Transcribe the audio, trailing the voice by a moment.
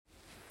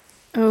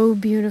Oh,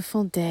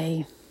 beautiful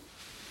day.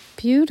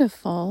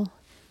 Beautiful,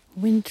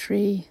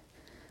 wintry,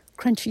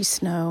 crunchy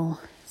snow,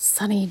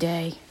 sunny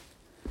day.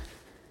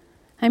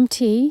 I'm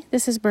T.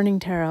 This is Burning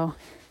Tarot,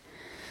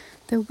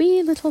 the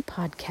wee little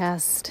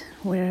podcast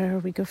where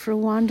we go for a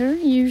wander,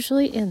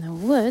 usually in the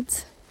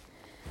woods.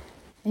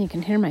 And you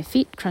can hear my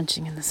feet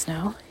crunching in the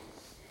snow.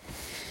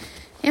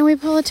 And we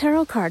pull a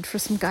tarot card for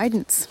some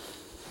guidance.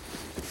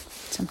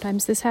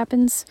 Sometimes this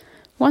happens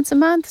once a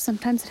month.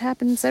 Sometimes it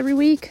happens every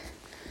week.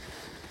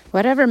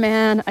 Whatever,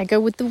 man. I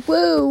go with the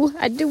woo.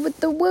 I do what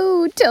the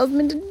woo tells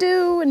me to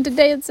do. And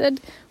today it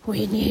said,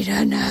 we need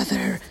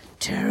another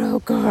tarot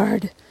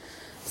card.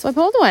 So I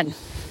pulled one.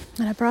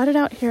 And I brought it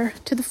out here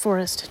to the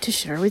forest to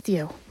share with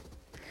you.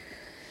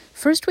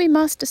 First, we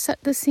must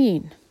set the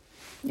scene.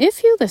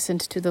 If you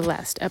listened to the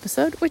last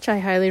episode, which I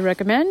highly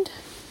recommend,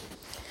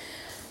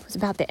 it was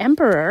about the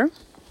Emperor.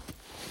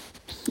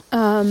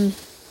 So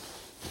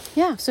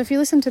if you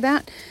listen to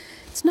that,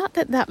 it's not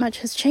that much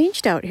has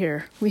changed out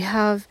here.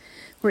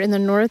 We're in the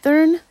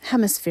northern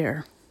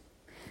hemisphere.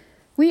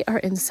 We are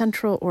in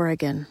central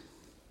Oregon,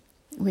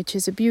 which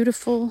is a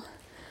beautiful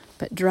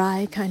but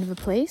dry kind of a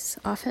place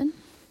often.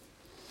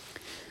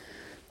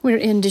 We're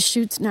in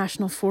Deschutes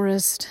National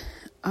Forest,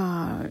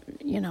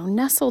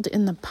 nestled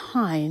in the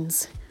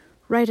pines,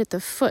 right at the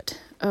foot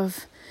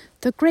of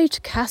the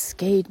Great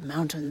Cascade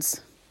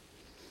Mountains.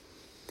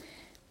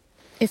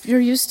 If you're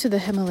used to the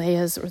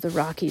Himalayas or the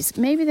Rockies,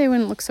 maybe they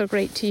wouldn't look so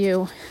great to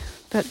you.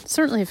 But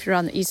certainly if you're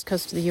on the east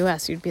coast of the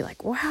U.S., you'd be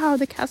like, wow,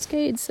 the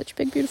Cascades, such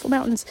big, beautiful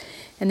mountains.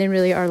 And they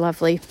really are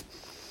lovely.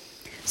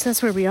 So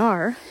that's where we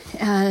are.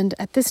 And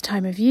at this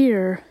time of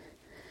year,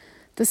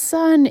 the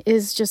sun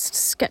is just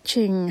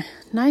sketching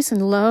nice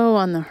and low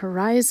on the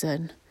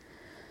horizon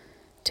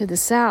to the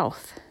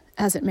south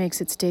as it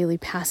makes its daily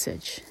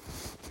passage.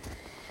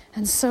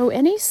 And so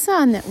any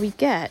sun that we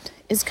get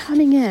is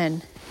coming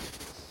in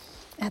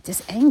at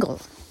this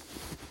angle.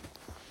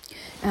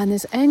 And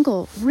this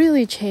angle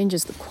really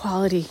changes the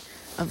quality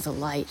of the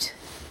light.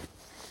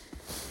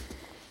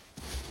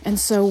 And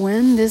so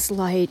when this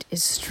light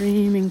is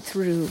streaming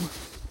through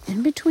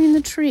in between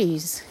the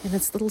trees in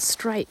its little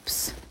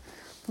stripes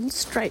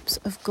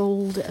of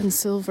gold and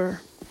silver,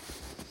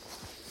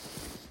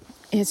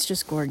 it's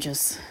just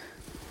gorgeous.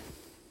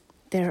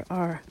 There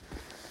are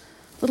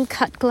little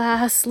cut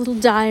glass, little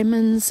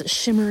diamonds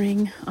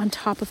shimmering on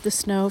top of the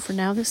snow. For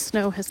now, this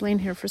snow has lain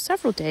here for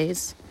several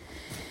days.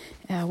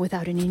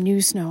 Without any new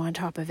snow on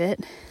top of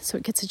it. So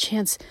it gets a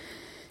chance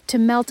to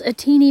melt a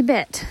teeny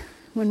bit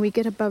when we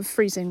get above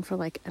freezing for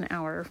like an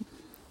hour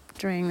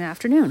during the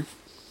afternoon.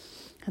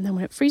 And then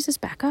when it freezes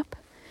back up,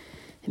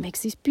 it makes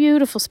these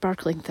beautiful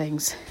sparkling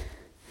things.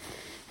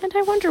 And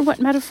I wonder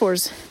what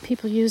metaphors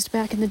people used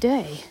back in the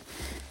day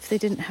if they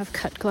didn't have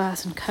cut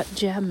glass and cut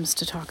gems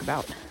to talk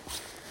about.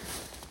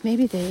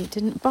 Maybe they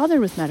didn't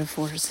bother with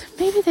metaphors.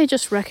 Maybe they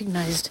just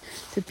recognized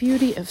the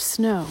beauty of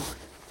snow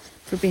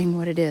for being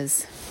what it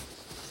is.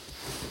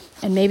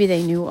 And maybe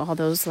they knew all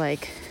those,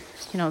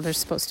 there's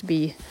supposed to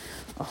be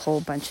a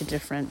whole bunch of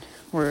different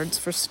words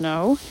for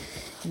snow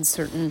in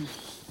certain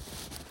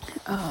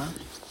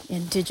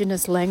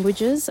indigenous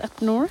languages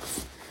up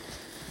north.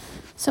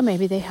 So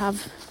maybe they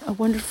have a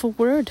wonderful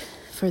word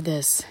for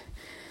this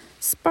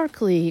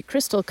sparkly,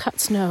 crystal cut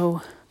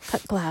snow,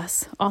 cut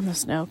glass on the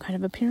snow kind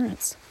of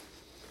appearance.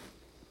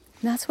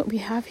 And that's what we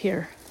have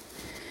here.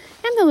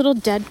 And the little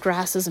dead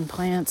grasses and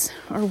plants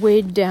are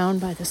weighed down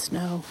by the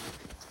snow.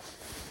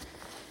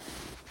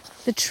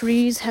 The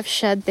trees have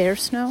shed their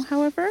snow,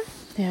 however.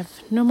 They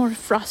have no more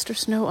frost or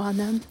snow on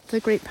them. The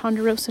great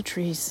ponderosa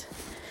trees.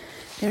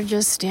 They're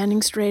just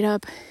standing straight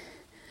up,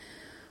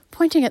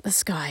 pointing at the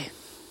sky.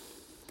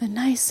 The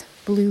nice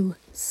blue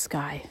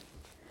sky.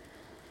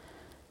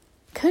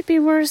 Could be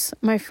worse,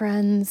 my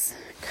friends.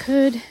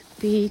 Could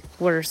be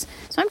worse.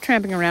 So I'm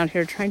tramping around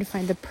here trying to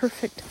find the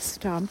perfect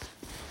stump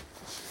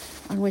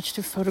on which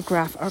to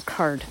photograph our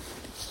card.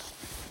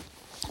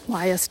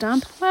 Why a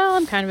stump? Well,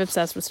 I'm kind of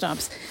obsessed with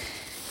stumps.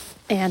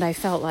 And I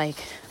felt like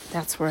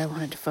that's where I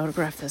wanted to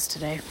photograph this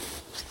today.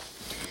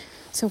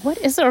 So what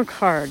is our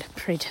card,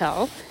 pray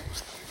tell?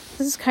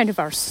 This is kind of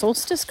our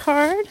solstice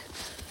card.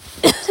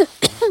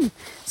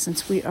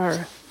 Since we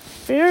are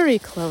very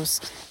close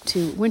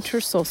to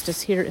winter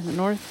solstice here in the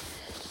north.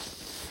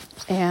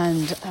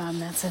 And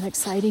that's an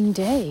exciting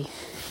day.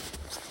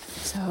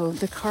 So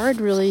the card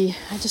really,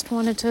 I just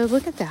wanted to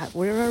look at that.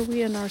 Where are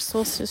we in our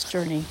solstice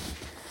journey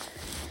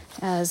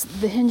as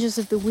the hinges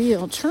of the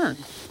wheel turn?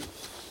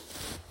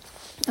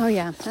 Oh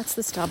yeah, that's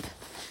the stump.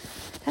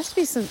 It has to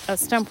be a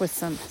stump with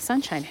some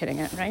sunshine hitting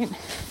it, right?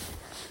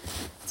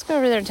 Let's go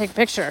over there and take a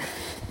picture.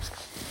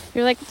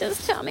 You're like,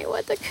 just tell me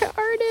what the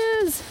card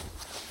is.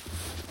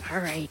 All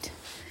right.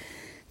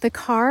 The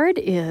card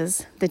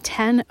is the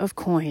 10 of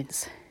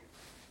coins.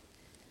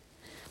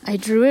 I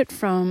drew it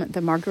from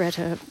the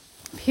Margareta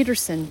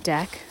Peterson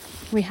deck.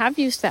 We have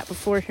used that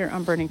before here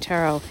on Burning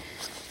Tarot.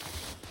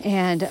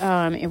 And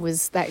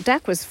that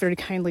deck was very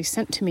kindly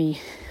sent to me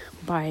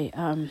by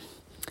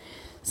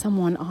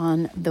someone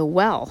on The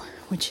Well,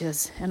 which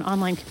is an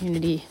online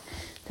community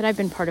that I've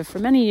been part of for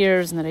many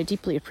years and that I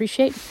deeply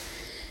appreciate.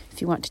 If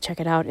you want to check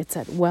it out, it's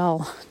at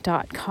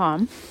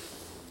well.com.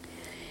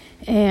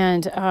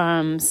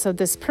 And so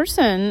this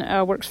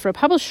person works for a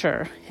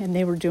publisher, and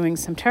they were doing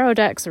some tarot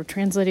decks or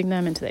translating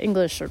them into the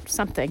English or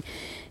something.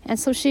 And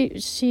so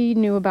she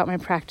knew about my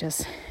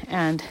practice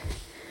and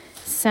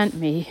sent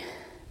me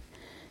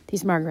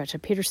these Margareta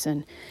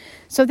Peterson.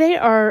 So they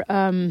are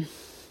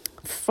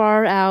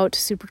far out,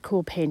 super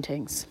cool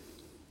paintings.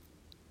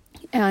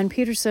 And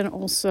Peterson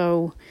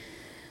also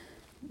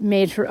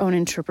made her own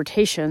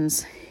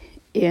interpretations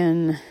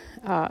in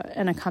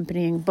an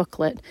accompanying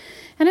booklet.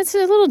 And it's a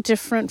little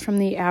different from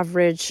the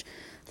average,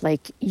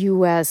 like,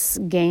 U.S.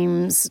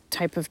 games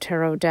type of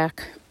tarot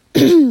deck,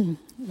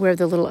 where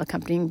the little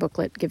accompanying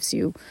booklet gives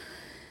you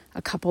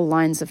a couple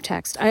lines of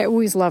text. I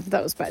always love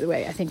those, by the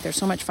way. I think they're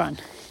so much fun.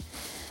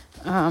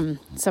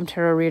 Some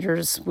tarot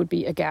readers would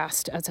be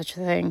aghast at such a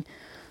thing.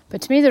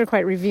 But to me, they're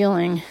quite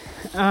revealing,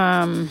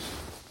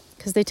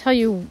 because they tell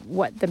you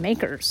what the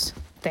makers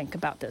think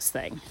about this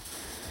thing.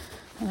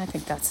 And I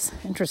think that's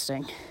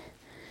interesting.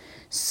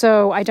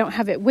 So I don't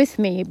have it with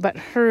me, but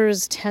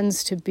hers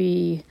tends to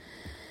be,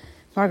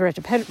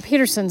 Margareta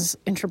Peterson's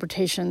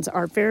interpretations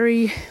are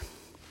very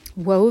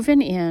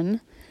woven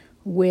in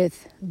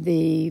with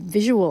the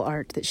visual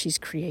art that she's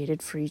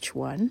created for each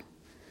one.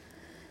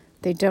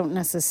 They don't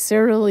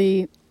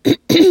necessarily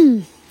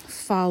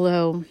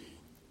follow,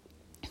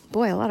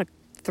 boy, a lot of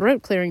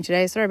throat clearing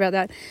today. Sorry about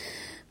that.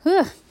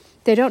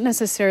 They don't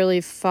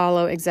necessarily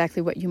follow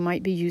exactly what you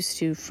might be used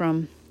to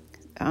from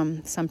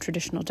some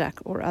traditional deck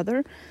or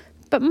other,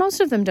 but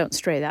most of them don't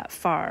stray that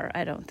far,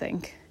 I don't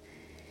think.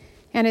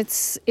 And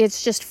it's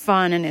just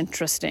fun and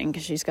interesting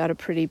because she's got a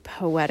pretty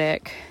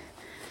poetic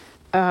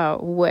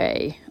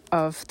way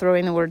of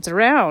throwing the words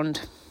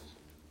around.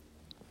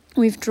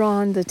 We've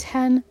drawn the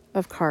 10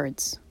 of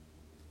cards.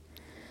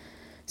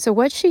 So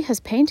what she has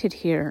painted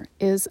here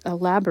is a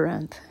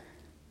labyrinth.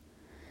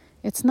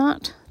 It's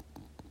not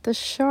the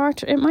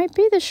chart. It might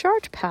be the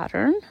chart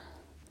pattern.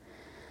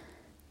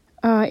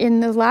 In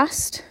the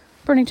last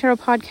Burning Tarot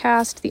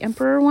podcast, the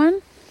Emperor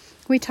one,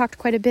 we talked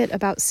quite a bit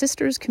about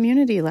Sisters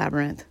Community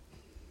Labyrinth.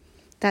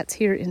 That's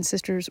here in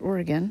Sisters,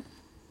 Oregon.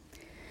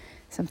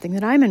 Something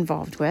that I'm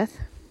involved with.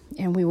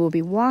 And we will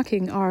be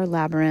walking our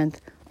labyrinth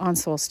on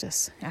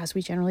solstice, as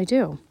we generally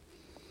do.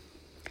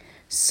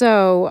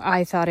 So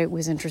I thought it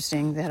was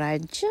interesting that I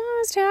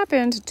just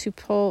happened to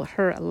pull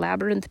her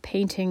labyrinth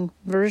painting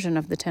version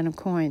of the 10 of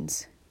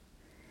coins.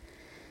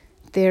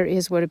 There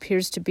is what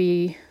appears to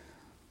be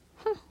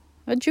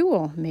a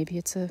jewel. Maybe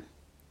it's a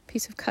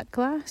piece of cut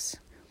glass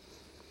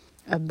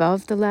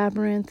above the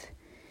labyrinth,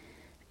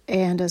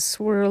 and a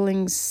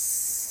swirling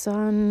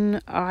sun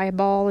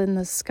eyeball in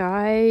the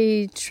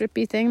sky,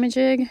 trippy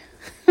thingamajig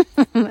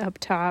up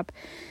top.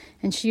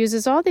 And she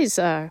uses all these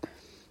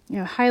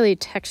highly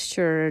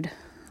textured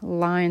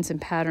lines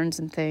and patterns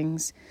and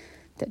things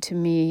that to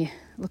me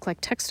look like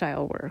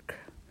textile work.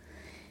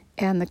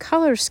 And the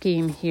color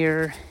scheme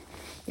here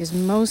is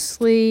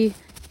mostly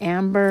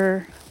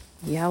amber,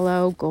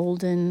 yellow,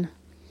 golden,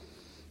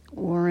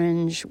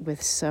 orange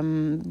with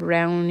some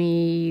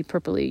browny,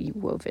 purpley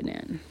woven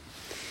in.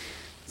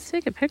 Let's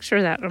take a picture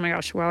of that. Oh my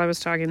gosh, while I was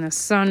talking, the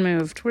sun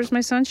moved. Where's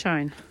my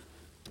sunshine?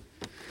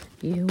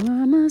 You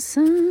are my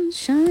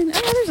sunshine.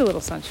 Oh, there's a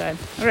little sunshine.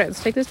 All right,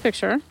 let's take this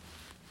picture.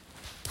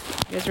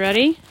 You guys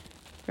ready?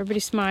 Everybody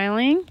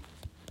smiling?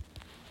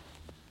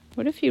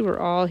 What if you were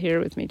all here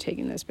with me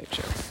taking this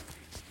picture?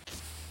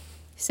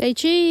 Say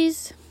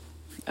cheese.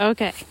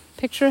 Okay,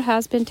 picture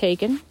has been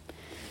taken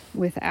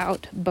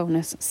without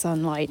bonus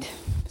sunlight,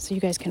 so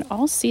you guys can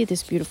all see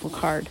this beautiful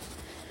card.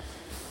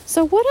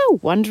 So what a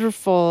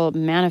wonderful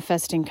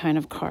manifesting kind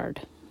of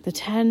card. The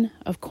 10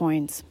 of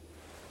coins.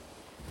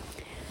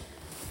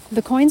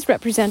 The coins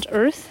represent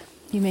Earth.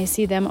 You may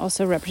see them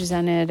also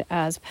represented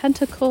as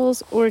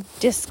pentacles or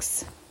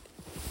discs.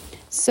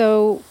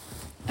 So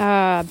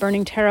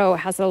Burning Tarot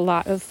has a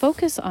lot of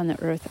focus on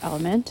the Earth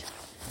element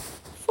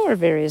for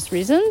various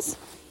reasons,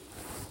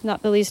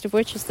 not the least of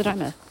which is that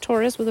I'm a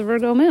Taurus with a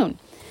Virgo moon.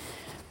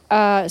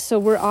 So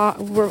we're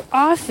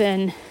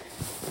often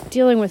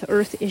dealing with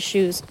Earth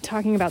issues,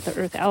 talking about the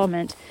Earth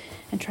element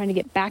and trying to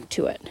get back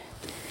to it.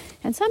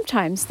 And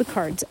sometimes the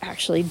cards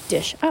actually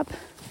dish up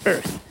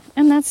Earth.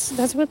 And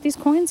that's what these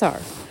coins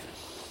are.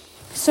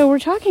 So we're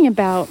talking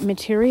about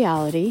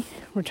materiality.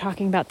 We're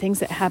talking about things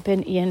that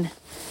happen in,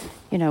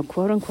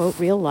 quote unquote,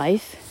 real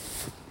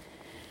life.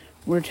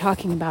 We're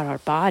talking about our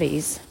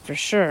bodies, for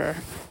sure.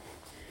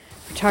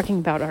 We're talking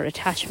about our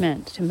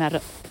attachment to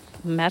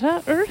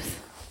Meta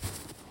Earth.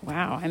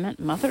 Wow, I meant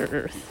Mother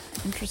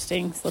Earth.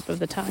 Interesting slip of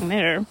the tongue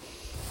there.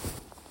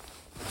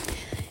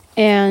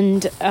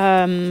 And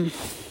the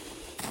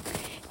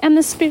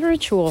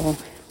spiritual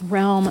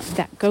realm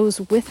that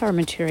goes with our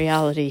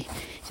materiality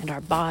and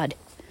our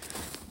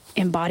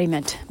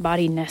embodiment,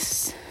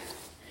 bodiness.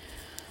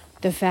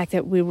 The fact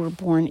that we were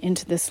born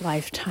into this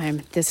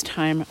lifetime, this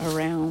time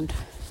around,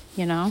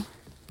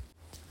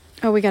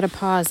 Oh, we got to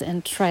pause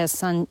and try a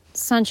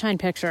sunshine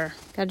picture.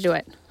 Got to do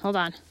it. Hold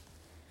on.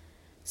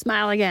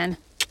 Smile again.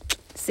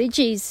 Say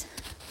cheese.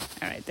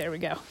 All right, there we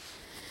go.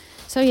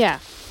 So yeah,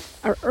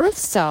 our earth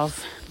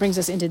self brings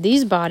us into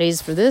these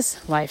bodies for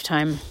this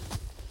lifetime.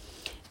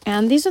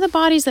 And these are the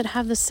bodies that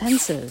have the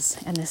senses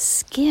and the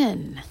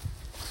skin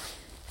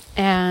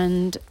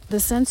and the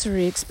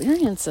sensory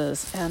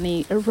experiences and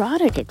the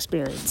erotic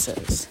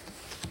experiences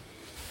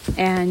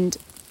and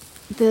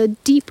the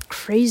deep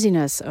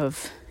craziness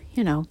of,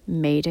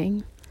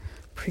 mating,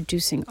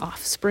 producing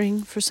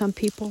offspring for some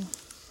people,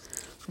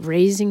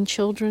 raising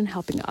children,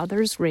 helping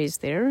others raise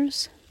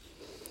theirs.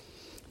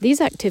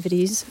 These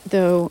activities,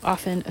 though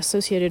often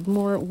associated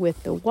more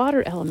with the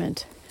water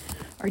element,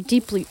 are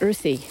deeply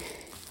earthy.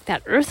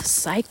 That earth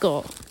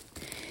cycle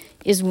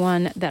is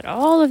one that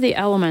all of the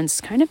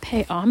elements kind of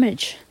pay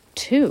homage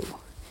to.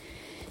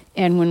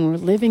 And when we're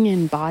living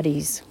in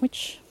bodies,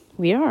 which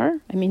we are,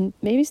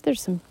 maybe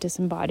there's some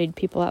disembodied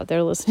people out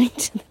there listening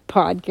to the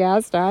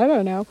podcast, I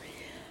don't know.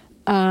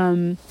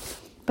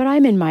 But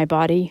I'm in my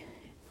body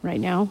right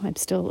now. I'm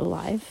still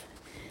alive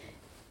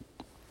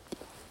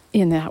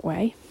in that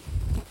way.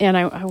 And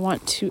I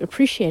want to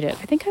appreciate it.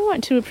 I think I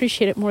want to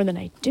appreciate it more than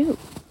I do.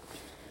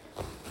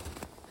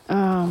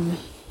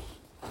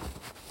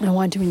 I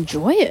want to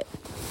enjoy it.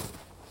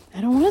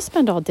 I don't want to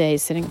spend all day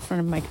sitting in front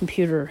of my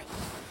computer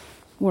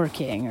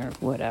working or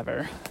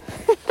whatever.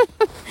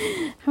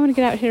 I want to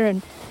get out here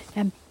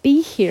and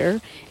be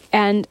here.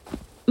 And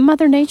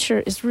Mother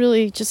Nature is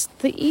really just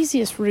the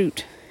easiest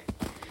route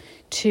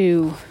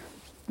to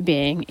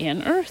being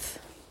in Earth.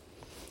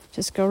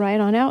 Just go right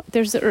on out.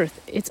 There's the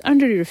Earth. It's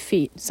under your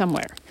feet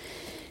somewhere.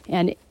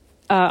 And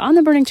on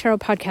the Burning Tarot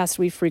podcast,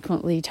 we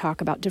frequently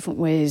talk about different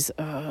ways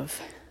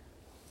of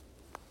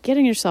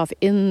getting yourself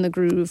in the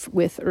groove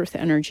with Earth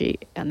energy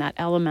and that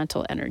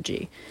elemental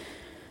energy.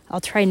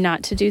 I'll try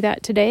not to do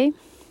that today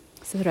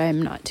so that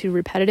I'm not too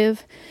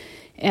repetitive.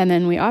 And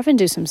then we often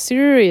do some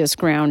serious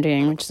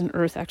grounding, which is an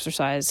Earth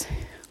exercise,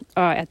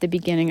 at the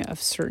beginning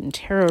of certain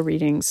tarot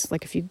readings,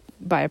 like if you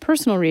buy a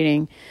personal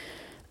reading.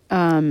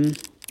 And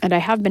I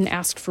have been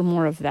asked for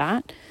more of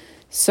that.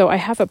 So I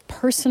have a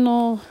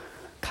personal,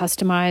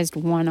 customized,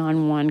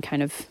 one-on-one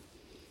kind of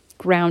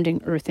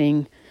grounding,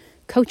 earthing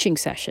coaching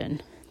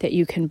session that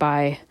you can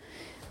buy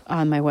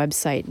on my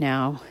website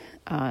now.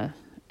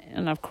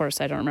 And of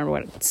course, I don't remember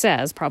what it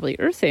says, probably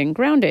earthing,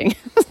 grounding,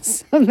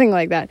 something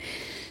like that.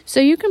 So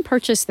you can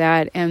purchase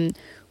that. And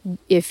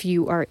if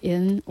you are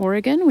in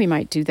Oregon, we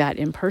might do that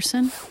in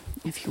person.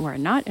 If you are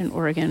not in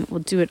Oregon,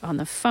 we'll do it on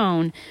the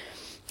phone.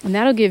 And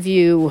that'll give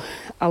you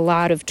a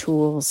lot of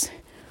tools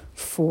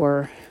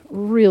for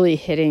really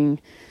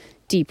hitting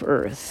deep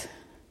earth.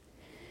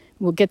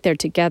 We'll get there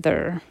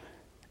together.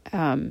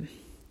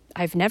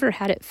 I've never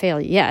had it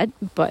fail yet,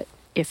 but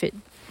if it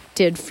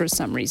did for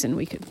some reason,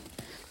 we could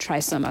try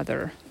some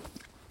other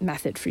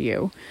method for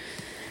you.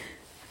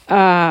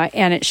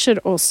 And it should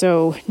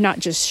also not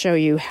just show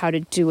you how to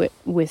do it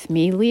with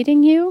me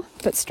leading you,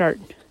 but start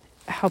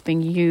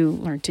helping you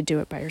learn to do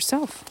it by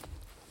yourself.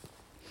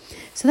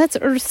 So that's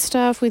earth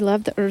stuff. We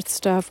love the earth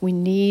stuff. We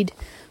need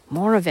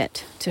more of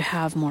it to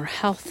have more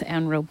health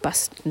and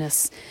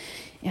robustness.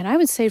 And I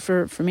would say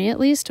for me at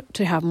least,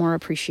 to have more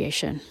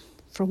appreciation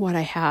for what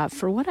I have,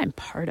 for what I'm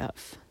part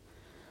of.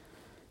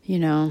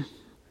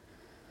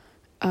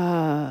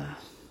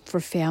 For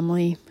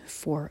family,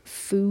 for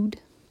food.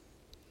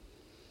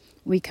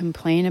 We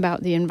complain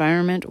about the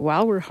environment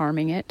while we're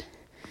harming it,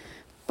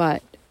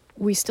 but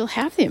we still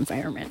have the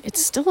environment.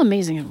 It's still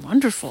amazing and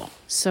wonderful.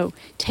 So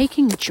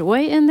taking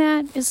joy in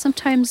that is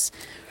sometimes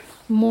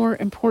more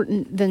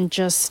important than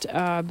just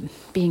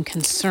being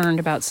concerned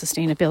about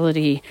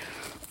sustainability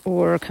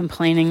or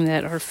complaining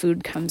that our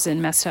food comes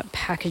in messed up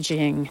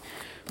packaging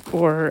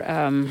or,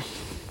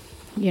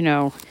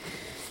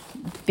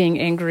 being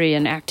angry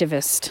and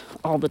activist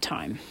all the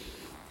time.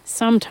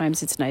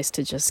 Sometimes it's nice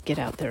to just get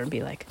out there and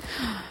be like,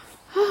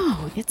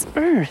 oh, it's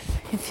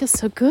Earth. It feels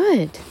so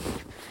good.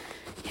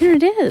 Here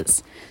it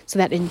is. So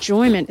that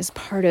enjoyment is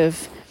part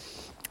of,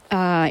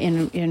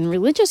 in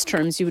religious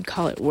terms, you would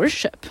call it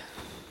worship.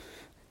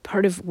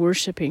 Part of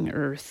worshiping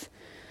Earth.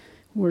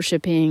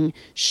 Worshiping,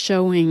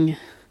 showing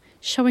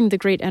the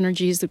great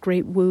energies, the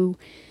great woo.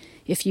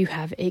 If you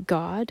have a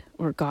god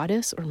or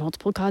goddess or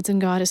multiple gods and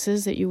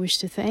goddesses that you wish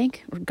to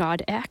thank, or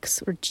God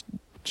X or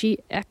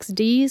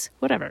GXDs,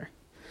 whatever.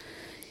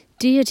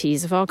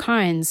 Deities of all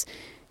kinds,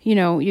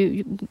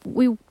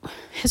 we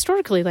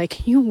historically,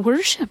 you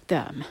worship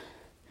them.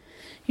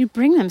 You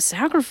bring them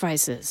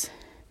sacrifices.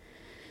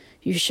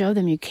 You show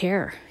them you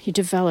care. You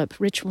develop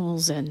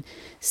rituals and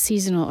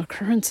seasonal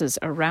occurrences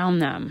around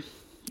them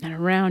and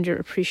around your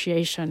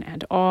appreciation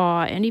and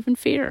awe and even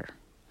fear.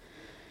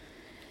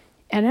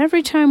 And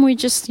every time we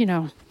just,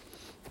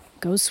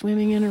 go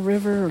swimming in a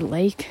river or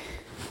lake,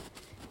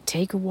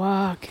 take a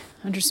walk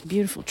under some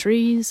beautiful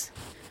trees,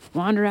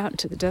 wander out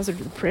into the desert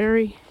or the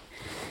prairie,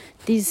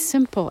 these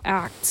simple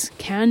acts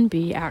can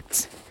be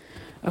acts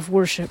of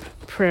worship,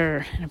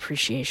 prayer, and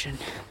appreciation.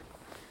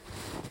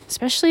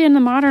 Especially in the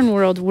modern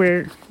world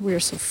where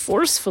we're so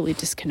forcefully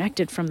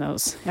disconnected from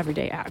those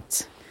everyday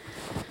acts.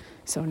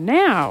 So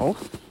now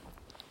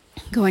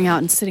going out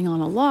and sitting on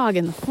a log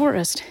in the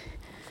forest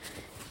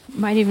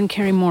might even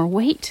carry more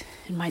weight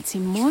and might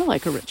seem more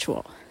like a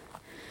ritual.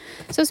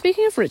 So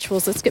speaking of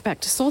rituals, let's get back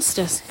to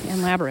solstice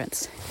and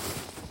labyrinths.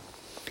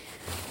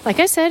 Like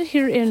I said,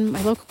 here in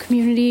my local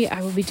community,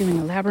 I will be doing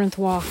a labyrinth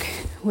walk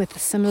with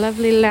some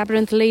lovely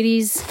labyrinth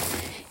ladies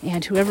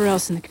and whoever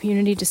else in the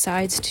community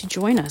decides to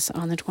join us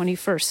on the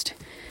 21st.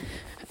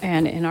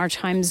 And in our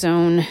time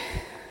zone,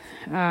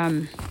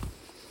 I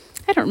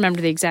don't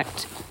remember the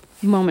exact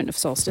moment of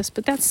solstice,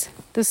 but that's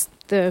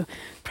the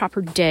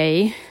proper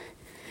day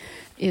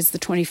is the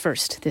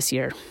 21st this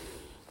year.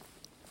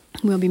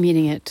 We'll be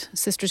meeting at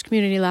Sisters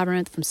Community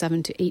Labyrinth from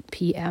 7 to 8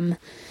 p.m.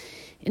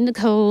 in the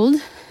cold.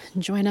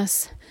 Join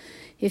us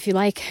if you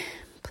like.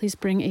 Please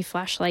bring a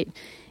flashlight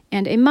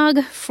and a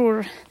mug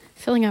for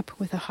filling up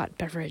with a hot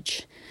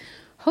beverage.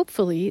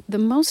 Hopefully, the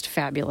most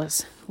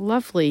fabulous,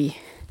 lovely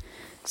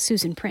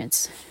Susan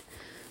Prince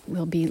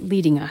will be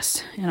leading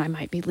us, and I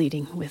might be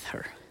leading with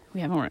her.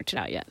 We haven't worked it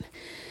out yet.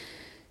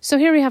 So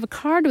here we have a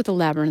card with a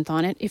labyrinth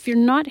on it. If you're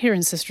not here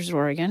in Sisters,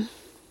 Oregon,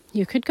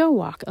 you could go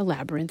walk a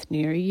labyrinth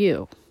near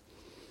you.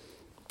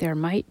 There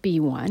might be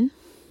one.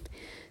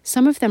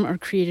 Some of them are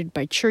created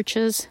by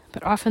churches,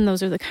 but often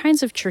those are the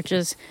kinds of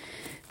churches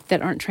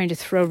that aren't trying to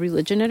throw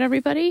religion at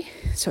everybody.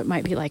 So it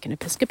might be like an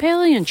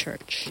Episcopalian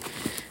church.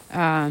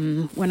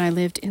 When I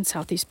lived in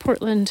Southeast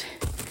Portland,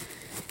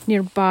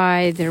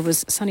 nearby there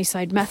was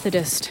Sunnyside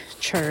Methodist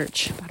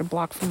Church, about a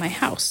block from my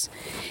house.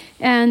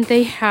 And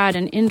they had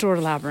an indoor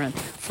labyrinth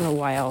for a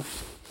while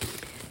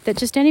that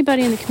just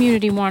anybody in the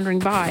community wandering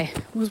by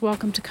was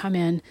welcome to come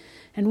in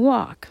and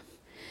walk.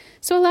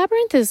 So a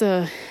labyrinth is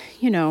a,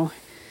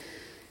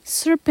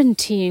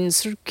 serpentine,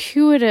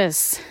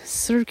 circuitous,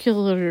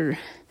 circular,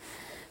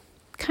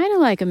 kind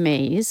of like a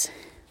maze,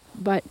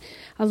 but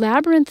a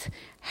labyrinth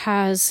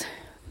has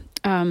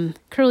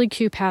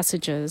curlicue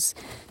passages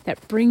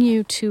that bring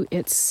you to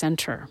its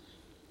center.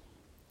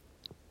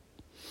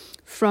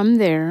 From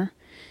there,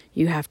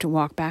 you have to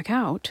walk back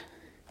out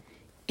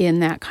in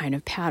that kind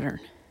of pattern.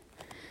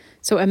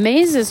 So a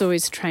maze is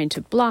always trying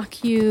to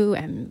block you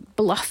and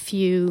bluff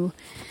you,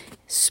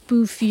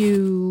 spoof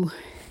you,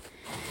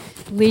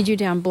 lead you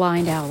down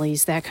blind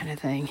alleys, that kind of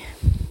thing.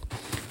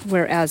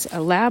 Whereas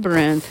a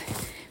labyrinth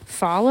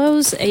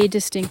follows a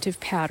distinctive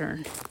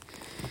pattern.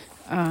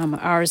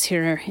 Ours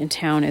here in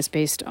town is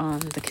based on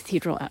the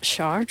Cathedral at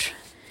Chartres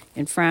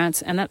in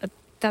France, and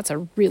that's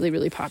a really,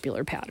 really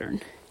popular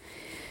pattern.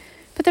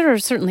 But there are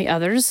certainly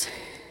others,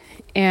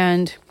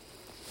 and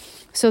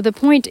so the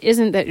point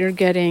isn't that you're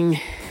getting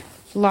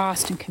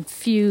lost and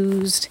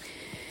confused.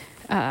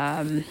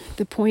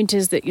 The point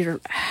is that you're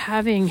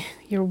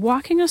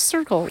walking a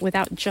circle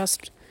without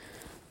just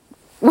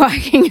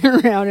walking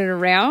around and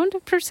around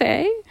per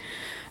se,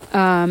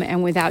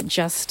 and without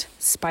just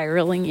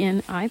spiraling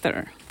in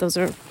either. Those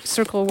are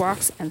circle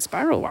walks, and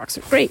spiral walks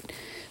are great,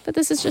 but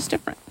this is just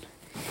different.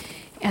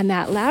 And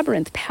that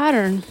labyrinth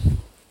pattern,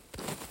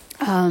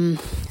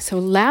 so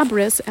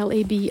labrys,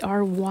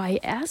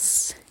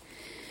 Labrys,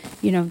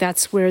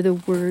 that's where the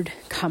word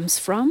comes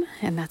from,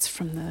 and that's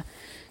from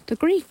the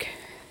Greek,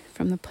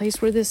 from the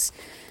place where this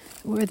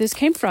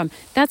came from.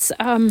 That's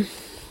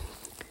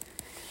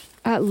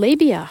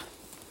labia,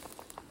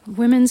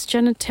 women's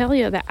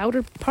genitalia, the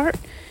outer part,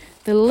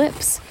 the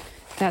lips.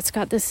 That's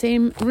got the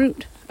same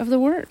root of the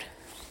word.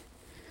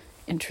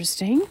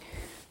 Interesting.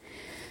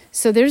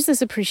 So there's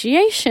this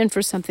appreciation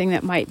for something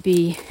that might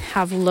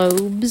have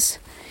lobes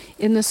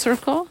in the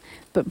circle,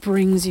 but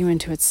brings you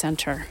into its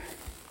center.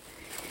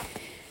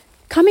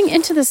 Coming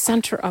into the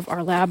center of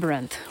our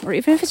labyrinth, or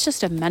even if it's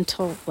just a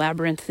mental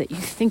labyrinth that you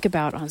think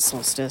about on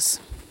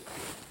solstice,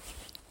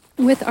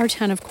 with our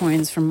 10 of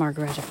coins from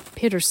Margareta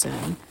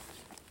Peterson,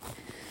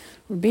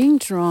 we're being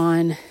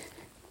drawn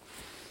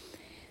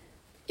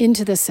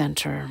into the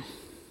center.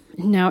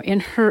 Now, in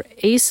her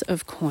ace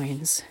of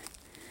coins,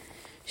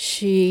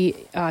 she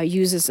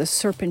uses a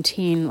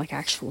serpentine, like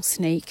actual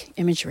snake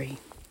imagery.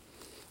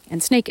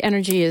 And snake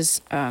energy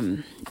is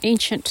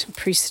ancient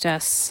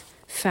priestess,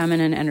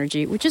 feminine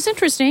energy, which is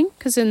interesting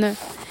because in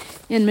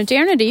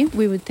modernity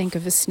we would think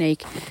of a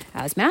snake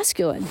as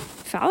masculine,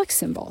 phallic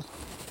symbol.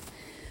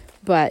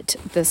 But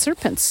the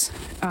serpents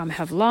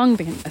have long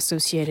been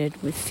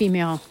associated with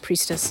female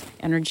priestess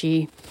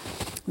energy,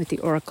 with the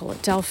oracle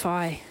at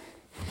Delphi,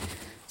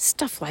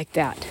 stuff like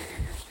that.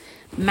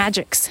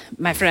 Magics,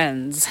 my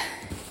friends.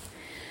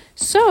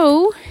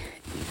 So,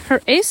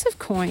 her ace of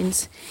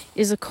coins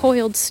is a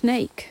coiled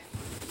snake,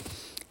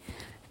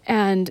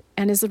 and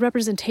is the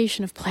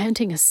representation of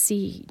planting a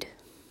seed.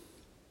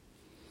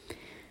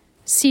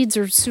 Seeds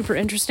are super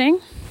interesting,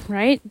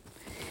 right?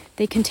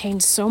 They contain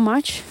so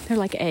much. They're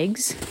like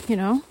eggs,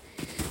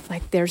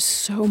 like there's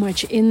so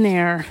much in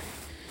there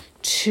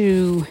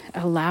to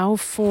allow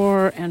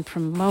for and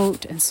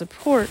promote and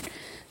support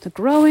the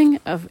growing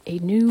of a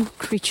new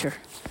creature,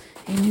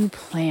 a new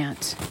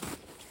plant.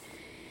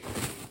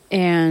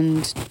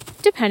 And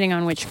depending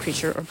on which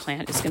creature or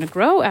plant is going to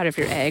grow out of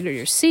your egg or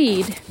your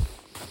seed,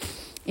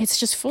 it's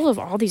just full of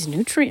all these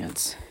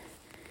nutrients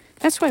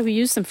That's why we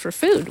use them for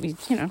food. We,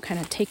 kind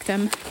of take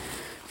them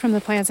from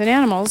the plants and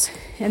animals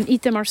and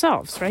eat them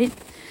ourselves, right?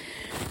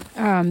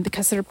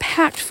 Because they're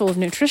packed full of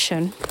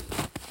nutrition,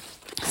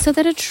 so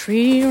that a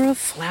tree or a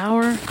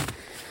flower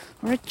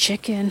or a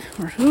chicken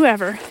or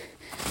whoever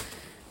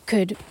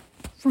could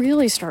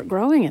really start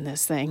growing in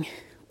this thing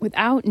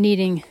without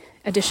needing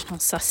additional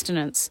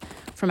sustenance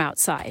from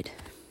outside.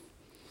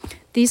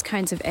 These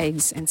kinds of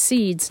eggs and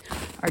seeds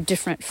are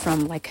different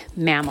from like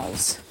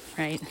mammals,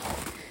 right?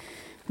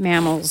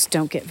 Mammals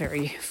don't get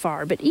very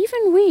far, but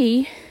even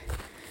we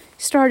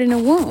start in a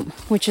womb,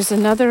 which is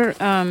another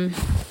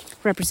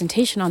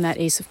representation on that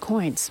Ace of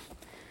Coins.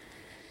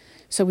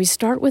 So we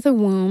start with a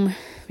womb,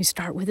 we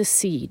start with a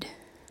seed.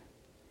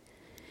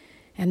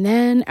 And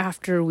then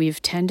after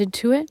we've tended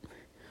to it,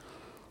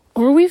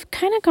 or we've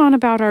kind of gone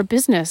about our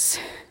business,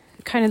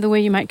 kind of the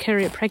way you might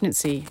carry a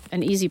pregnancy,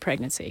 an easy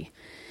pregnancy.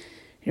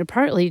 You're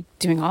partly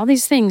doing all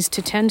these things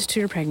to tend to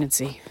your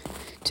pregnancy,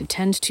 to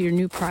tend to your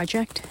new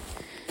project,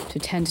 to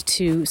tend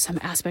to some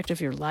aspect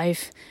of your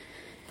life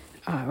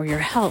or your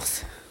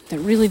health that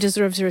really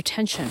deserves your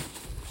attention.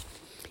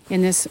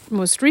 In this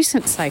most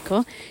recent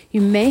cycle,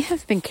 you may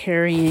have been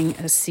carrying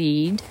a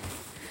seed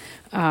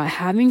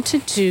having to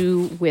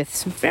do with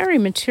some very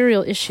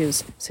material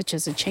issues, such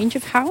as a change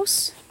of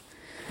house,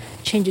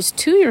 changes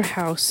to your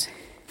house,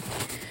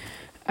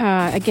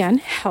 again,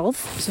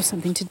 health, so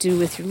something to do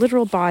with your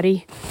literal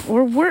body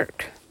or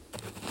work.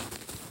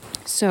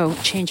 So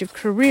change of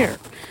career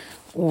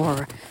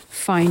or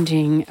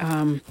finding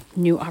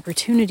new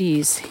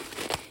opportunities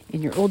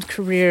in your old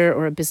career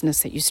or a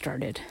business that you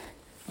started.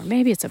 Or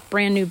maybe it's a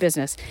brand new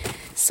business.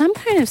 Some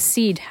kind of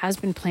seed has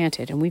been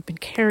planted and we've been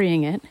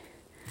carrying it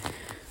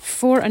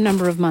for a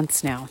number of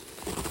months now.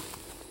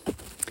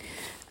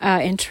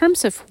 In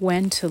terms of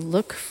when to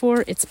look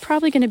for, it's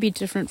probably going to be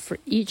different for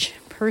each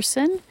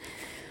person.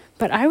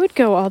 But I would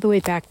go all the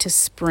way back to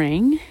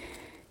spring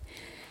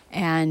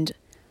and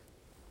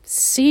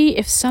see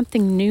if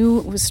something new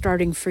was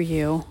starting for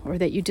you, or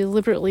that you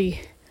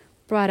deliberately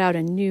brought out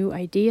a new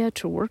idea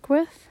to work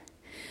with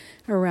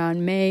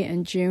around May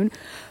and June.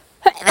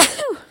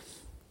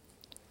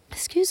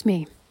 Excuse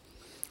me.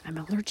 I'm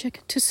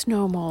allergic to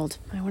snow mold.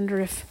 I wonder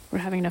if we're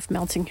having enough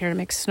melting here to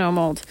make snow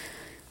mold.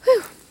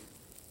 Whew.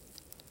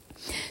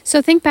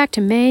 So think back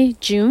to May,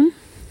 June.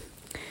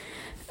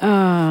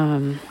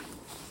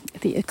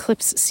 The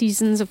eclipse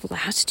seasons of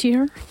last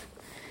year,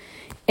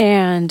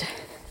 and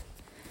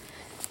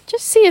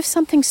just see if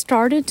something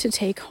started to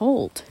take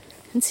hold,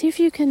 and see if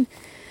you can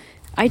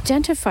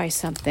identify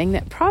something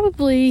that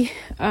probably,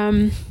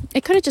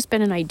 it could have just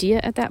been an idea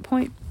at that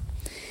point,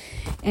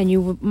 and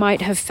you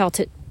might have felt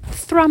it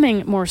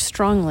thrumming more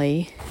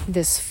strongly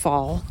this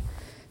fall,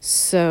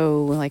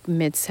 so like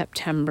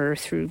mid-September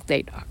through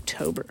late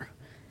October.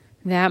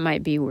 That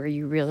might be where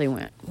you really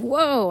went,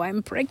 whoa,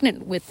 I'm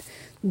pregnant with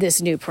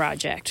this new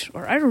project,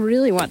 or I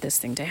really want this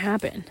thing to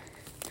happen.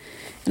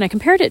 And I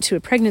compared it to a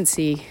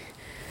pregnancy,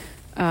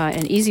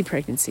 an easy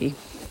pregnancy,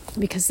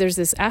 because there's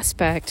this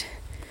aspect,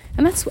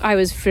 and I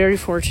was very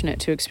fortunate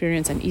to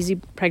experience an easy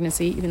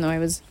pregnancy, even though I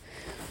was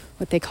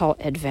what they call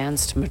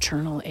advanced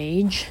maternal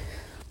age,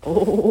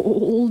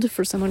 old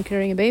for someone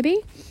carrying a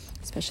baby,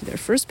 especially their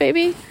first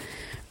baby.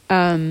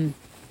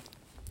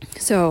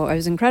 So I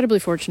was incredibly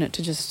fortunate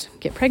to just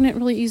get pregnant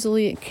really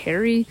easily and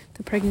carry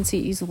the pregnancy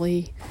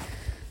easily.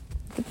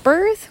 The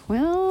birth,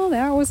 well,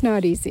 that was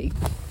not easy.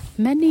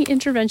 Many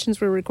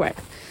interventions were required,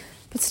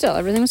 but still,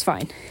 everything was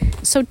fine.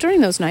 So during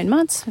those 9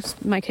 months,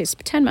 in my case,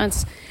 10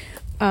 months,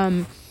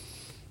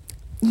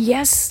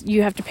 yes,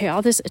 you have to pay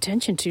all this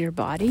attention to your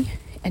body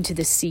and to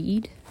the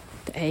seed,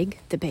 the egg,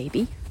 the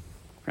baby,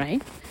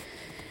 right?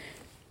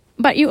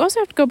 But you also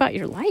have to go about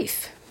your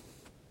life,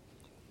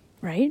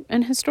 right?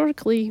 And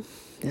historically,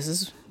 this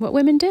is what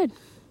women did.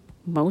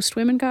 Most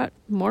women got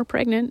more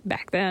pregnant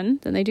back then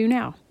than they do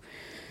now.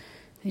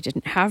 They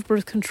didn't have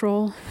birth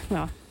control.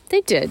 Well,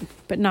 they did,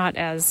 but not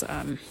as,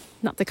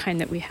 not the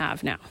kind that we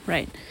have now,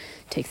 right?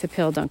 Take the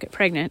pill, don't get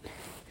pregnant.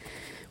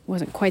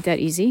 Wasn't quite that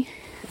easy.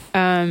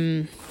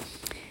 And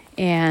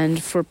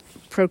for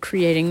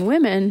procreating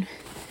women,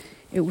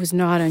 it was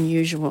not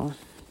unusual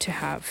to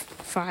have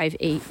 5,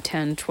 8,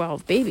 10,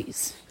 12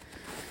 babies.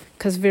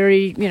 Because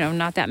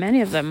not that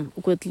many of them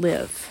would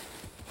live.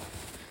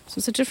 So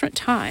it's a different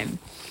time.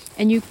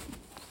 And you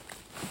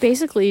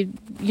basically,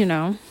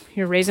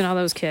 you're raising all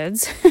those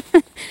kids.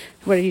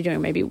 What are you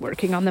doing? Maybe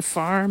working on the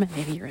farm.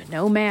 Maybe you're a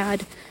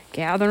nomad,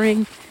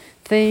 gathering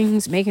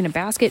things, making a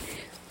basket.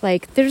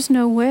 Like, there's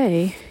no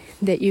way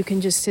that you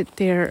can just sit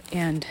there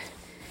and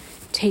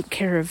take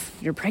care of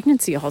your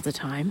pregnancy all the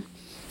time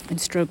and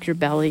stroke your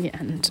belly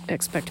and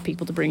expect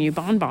people to bring you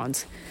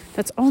bonbons.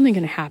 That's only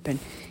going to happen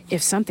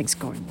if something's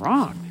going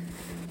wrong.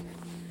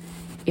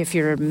 If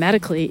you're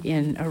medically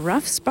in a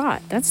rough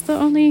spot, that's the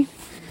only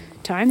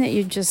time that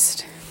you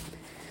just,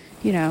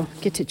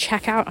 get to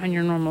check out on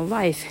your normal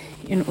life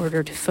in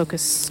order to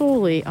focus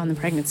solely on the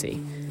pregnancy.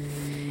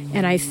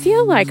 And I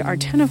feel like our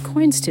 10 of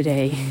Coins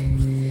today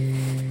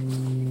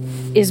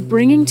is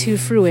bringing to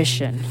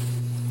fruition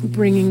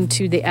bringing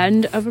to the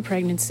end of a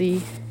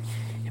pregnancy,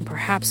 and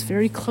perhaps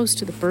very close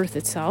to the birth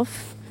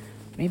itself,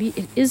 maybe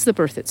it is the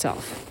birth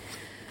itself,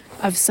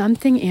 of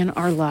something in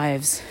our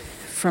lives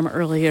from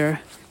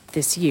earlier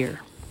this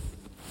year.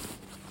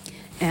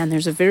 And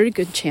there's a very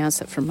good chance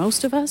that for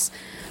most of us,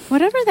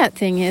 whatever that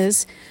thing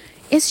is,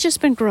 it's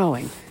just been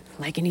growing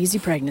like an easy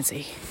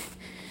pregnancy.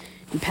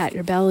 You pat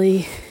your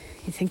belly,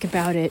 you think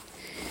about it,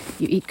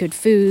 you eat good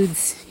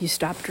foods, you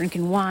stop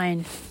drinking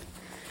wine.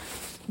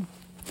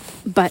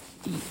 But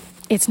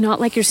it's not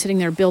like you're sitting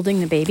there building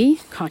the baby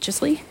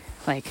consciously,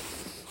 like,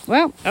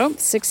 well,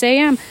 6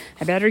 a.m.,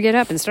 I better get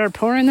up and start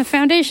pouring the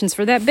foundations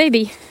for that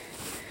baby.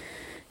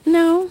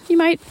 No, you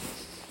might,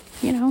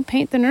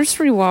 paint the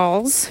nursery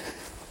walls,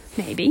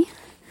 maybe,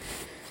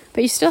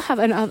 but you still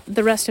have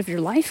the rest of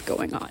your life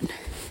going on.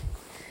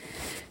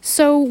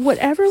 So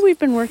whatever we've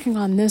been working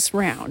on this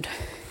round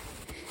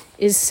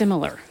is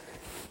similar.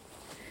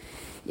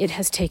 It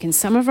has taken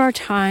some of our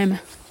time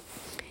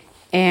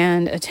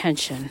and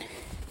attention,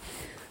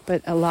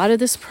 but a lot of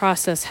this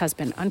process has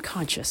been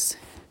unconscious.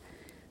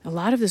 A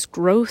lot of this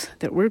growth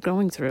that we're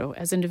going through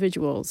as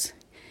individuals,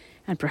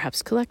 and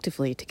perhaps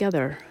collectively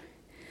together,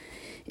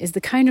 is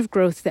the kind of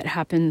growth that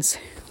happens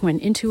when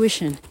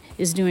intuition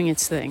is doing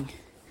its thing.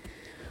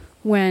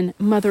 When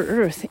Mother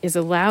Earth is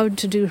allowed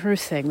to do her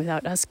thing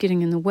without us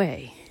getting in the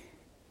way.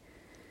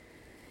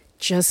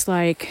 Just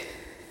like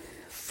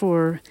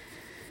for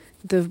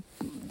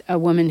a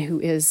woman who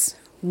is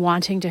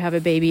wanting to have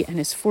a baby and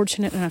is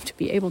fortunate enough to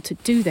be able to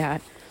do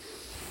that,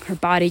 her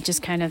body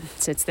just kind of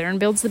sits there and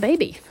builds the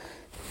baby.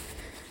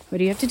 What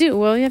do you have to do?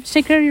 Well, you have to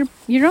take care of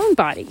your own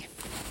body.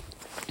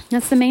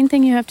 That's the main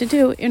thing you have to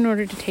do in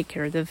order to take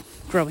care of the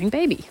growing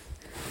baby.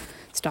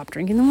 Stop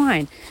drinking the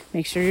wine.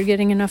 Make sure you're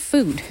getting enough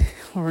food.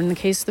 Or in the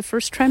case of the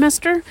first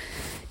trimester,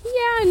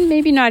 and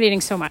maybe not eating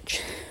so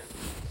much.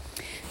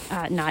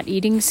 Not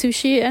eating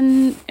sushi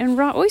and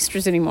raw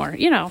oysters anymore.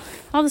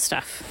 All the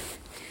stuff.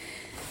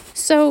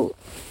 So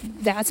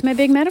that's my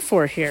big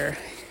metaphor here.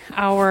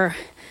 Our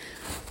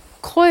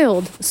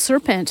coiled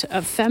serpent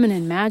of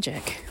feminine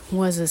magic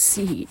was a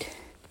seed.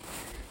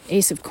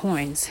 Ace of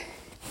coins.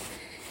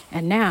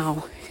 And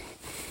now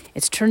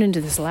it's turned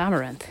into this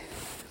labyrinth.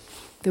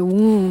 The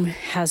womb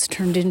has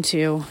turned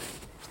into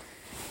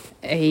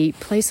a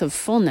place of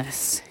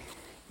fullness.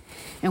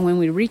 And when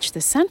we reach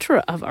the center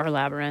of our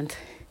labyrinth,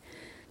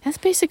 that's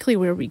basically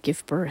where we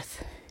give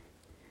birth.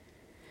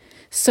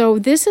 So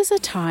this is a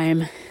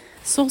time,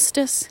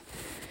 solstice,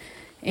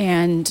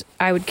 and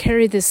I would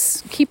keep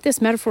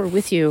this metaphor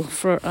with you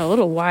for a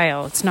little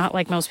while. It's not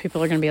like most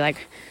people are going to be like,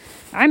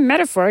 I'm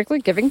metaphorically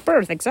giving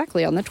birth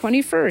exactly on the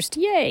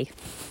 21st. Yay!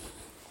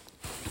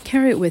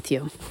 Carry it with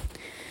you.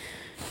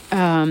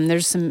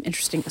 There's some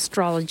interesting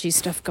astrology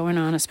stuff going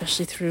on,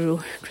 especially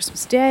through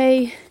Christmas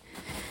Day.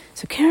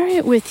 So carry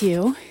it with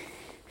you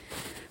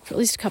for at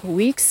least a couple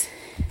weeks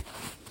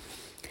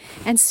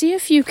and see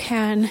if you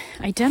can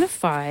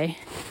identify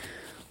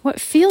what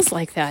feels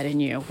like that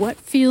in you. What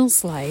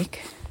feels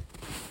like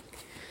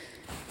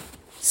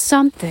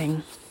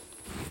something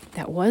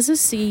that was a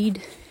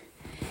seed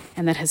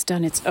and that has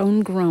done its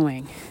own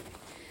growing.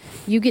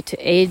 You get to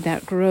aid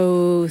that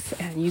growth,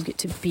 and you get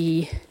to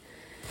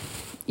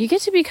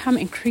become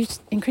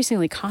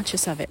increasingly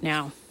conscious of it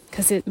now,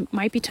 because it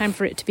might be time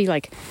for it to be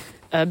like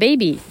a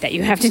baby that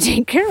you have to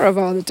take care of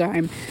all the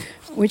time,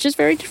 which is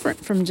very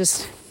different from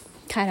just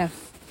kind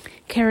of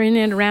carrying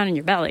it around in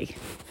your belly.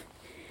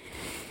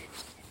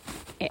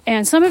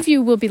 And some of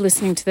you will be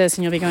listening to this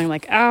and you'll be going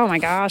like, oh my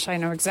gosh, I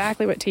know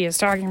exactly what Tia is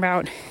talking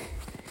about.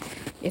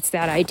 It's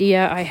that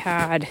idea I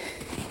had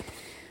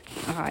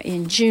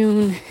in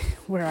June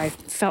where I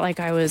felt like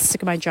I was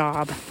sick of my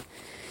job.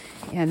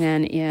 And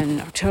then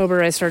in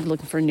October, I started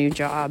looking for a new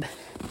job.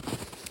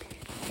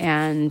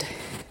 And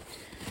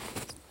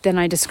then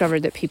I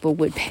discovered that people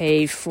would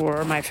pay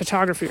for my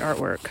photography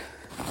artwork.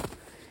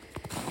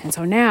 And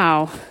so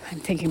now I'm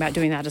thinking about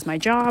doing that as my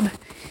job.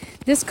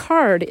 This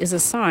card is a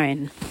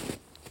sign.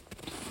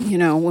 You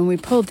know, when we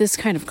pull this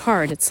kind of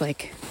card, it's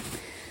like,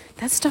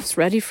 that stuff's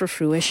ready for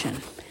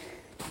fruition.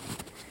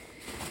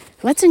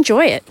 Let's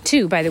enjoy it,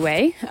 too, by the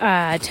way.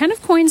 10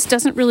 of Coins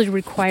doesn't really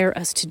require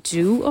us to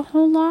do a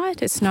whole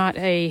lot. It's not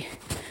a,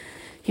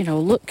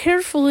 look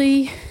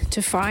carefully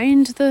to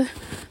find the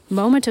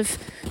moment of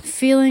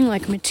feeling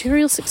like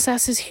material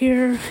success is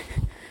here.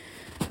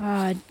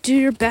 Do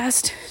your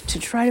best to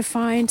try to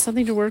find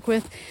something to work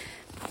with.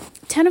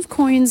 10 of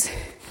Coins,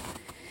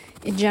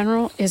 in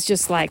general, is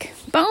just like,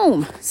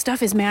 boom,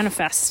 stuff is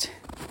manifest.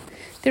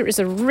 There is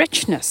a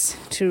richness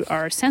to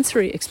our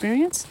sensory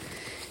experience,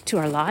 to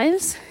our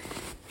lives,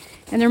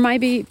 and there might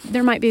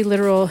be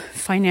literal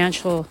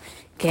financial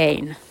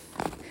gain.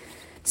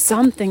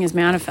 Something is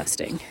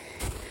manifesting.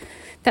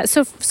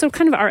 So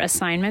kind of our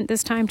assignment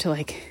this time to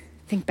like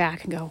think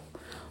back and go,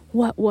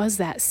 what was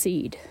that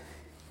seed?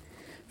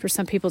 For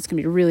some people, it's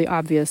going to be really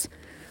obvious.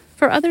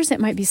 For others, it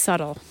might be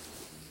subtle,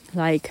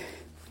 like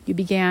you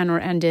began or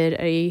ended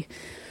a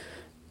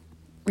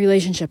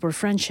relationship or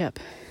friendship,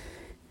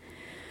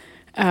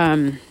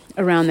 a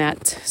around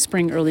that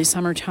spring, early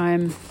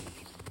summertime,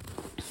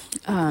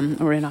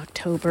 or in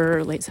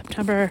October, late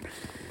September.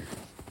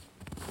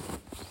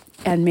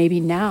 And maybe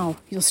now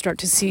you'll start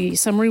to see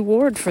some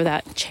reward for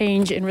that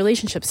change in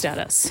relationship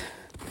status.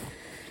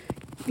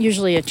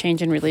 Usually a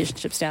change in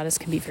relationship status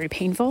can be very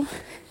painful.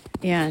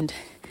 And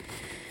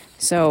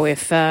so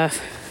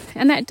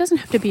and that doesn't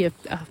have to be a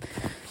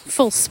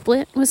full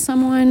split with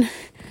someone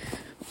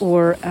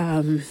or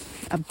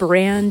a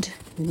brand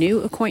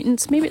new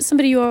acquaintance. Maybe it's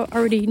somebody you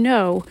already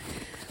know,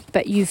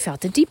 but you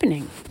felt a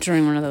deepening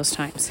during one of those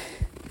times.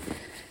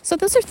 So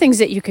those are things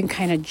that you can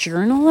kind of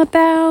journal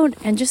about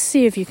and just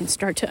see if you can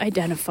start to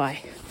identify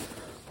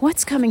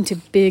what's coming to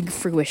big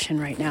fruition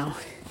right now.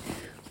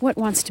 What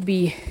wants to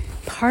be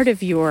part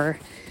of your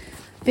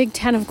big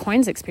 10 of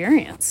coins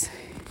experience.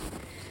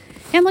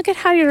 And look at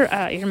how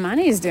your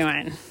money's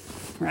doing,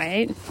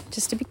 right?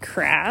 Just to be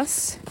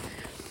crass.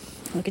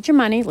 Look at your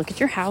money, look at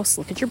your house,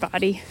 look at your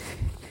body.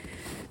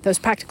 Those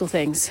practical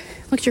things.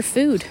 Look at your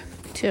food,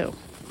 too.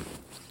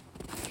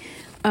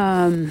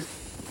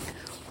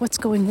 What's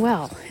going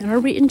well? And are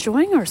we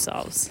enjoying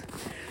ourselves?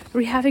 Are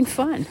we having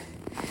fun?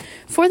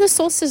 For the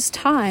solstice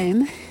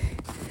time,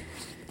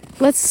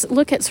 let's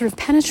look at sort of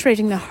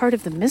penetrating the heart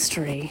of the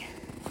mystery,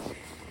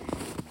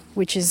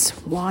 which is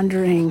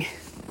wandering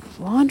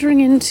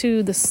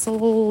into the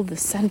soul, the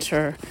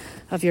center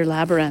of your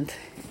labyrinth.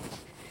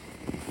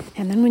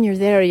 And then when you're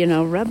there,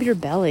 rub your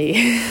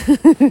belly,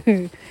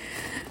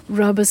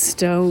 rub a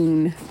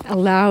stone,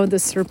 allow the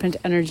serpent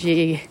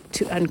energy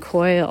to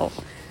uncoil.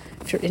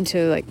 If you're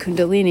into like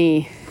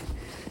Kundalini,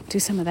 do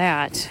some of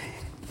that.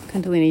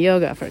 Kundalini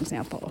yoga, for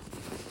example.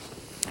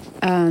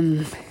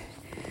 There's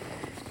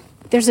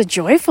a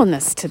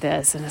joyfulness to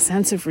this and a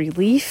sense of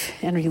relief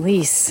and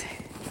release.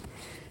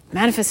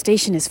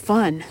 Manifestation is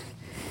fun.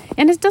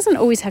 And it doesn't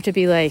always have to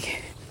be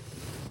like,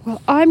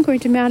 well, I'm going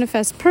to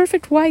manifest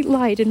perfect white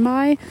light in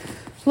my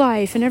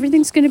life and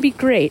everything's going to be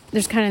great.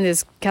 There's kind of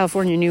this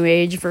California New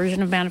Age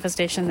version of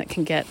manifestation that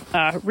can get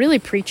really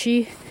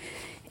preachy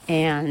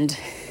and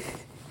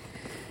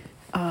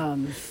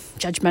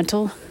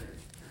judgmental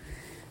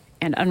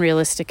and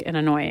unrealistic and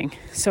annoying.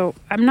 So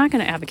I'm not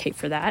going to advocate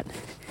for that.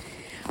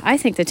 I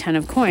think the 10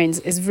 of coins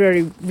is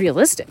very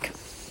realistic.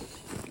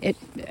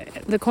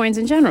 The coins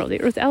in general,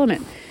 the earth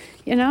element,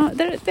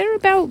 they're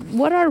about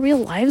what our real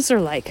lives are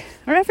like,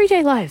 our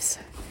everyday lives.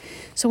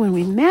 So when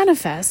we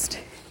manifest,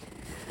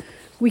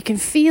 we can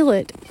feel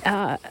it.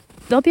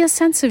 There'll be a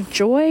sense of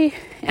joy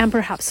and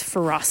perhaps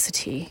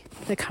ferocity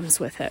that comes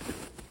with it.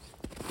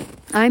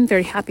 I'm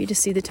very happy to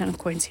see the 10 of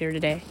coins here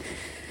today,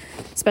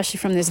 especially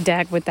from this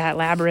deck with that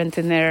labyrinth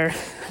in there.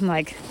 I'm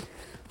like,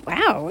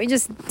 wow, we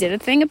just did a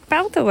thing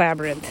about the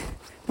labyrinth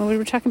when we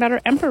were talking about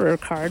our Emperor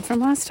card from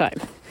last time.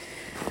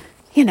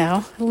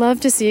 I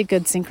love to see a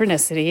good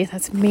synchronicity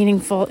that's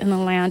meaningful in the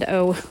land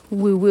of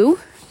woo-woo.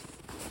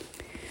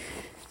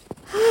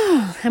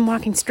 I'm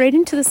walking straight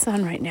into the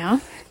sun right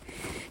now,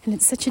 and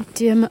it's such a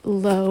dim,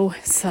 low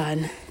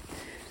sun.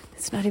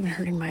 It's not even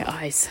hurting my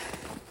eyes.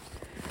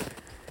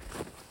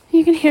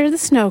 You can hear the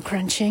snow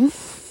crunching.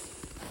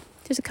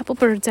 There's a couple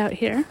birds out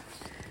here.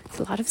 It's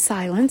a lot of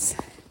silence,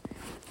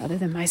 other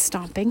than my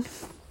stomping.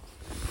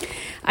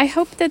 I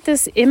hope that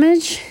this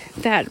image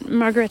that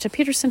Margareta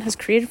Peterson has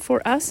created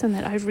for us and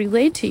that I've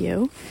relayed to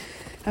you,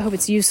 I hope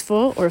it's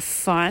useful or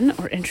fun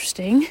or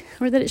interesting,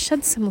 or that it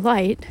sheds some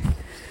light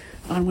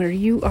on where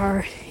you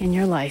are in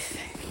your life.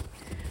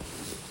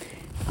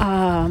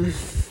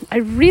 I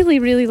really,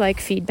 really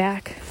like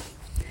feedback.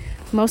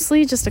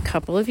 Mostly just a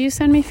couple of you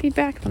send me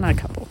feedback. Well,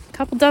 not a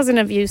couple dozen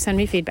of you send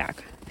me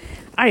feedback.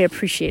 I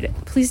appreciate it.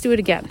 Please do it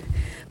again.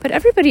 But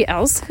everybody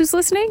else who's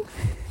listening,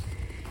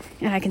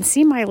 and I can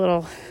see my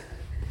little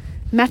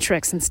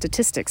metrics and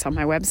statistics on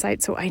my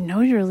website, so I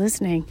know you're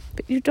listening,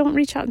 but you don't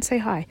reach out and say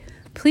hi.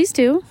 Please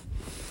do.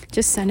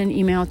 Just send an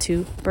email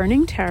to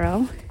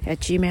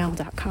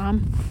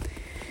burningtarot@gmail.com.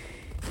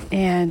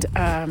 And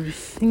you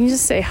can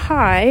just say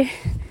hi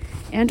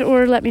and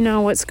or let me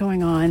know what's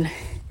going on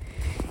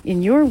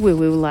in your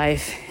woo-woo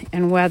life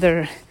and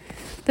whether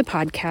the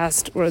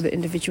podcast or the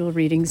individual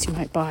readings you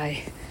might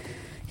buy,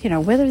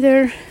 whether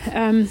they're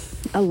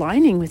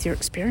aligning with your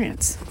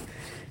experience.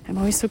 I'm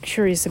always so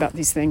curious about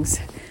these things.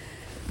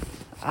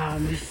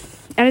 And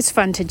it's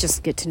fun to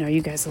just get to know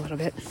you guys a little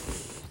bit.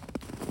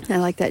 I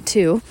like that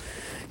too.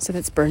 So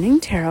that's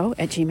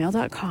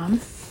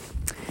burningtarot@gmail.com.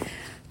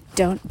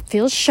 Don't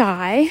feel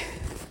shy.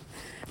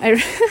 I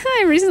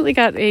recently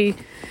got a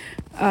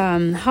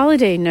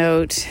holiday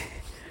note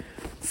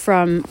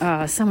from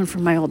someone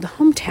from my old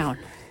hometown.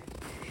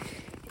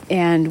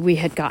 And we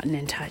had gotten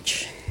in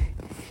touch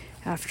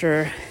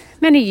after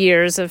many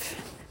years of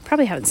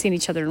probably haven't seen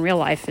each other in real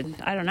life in,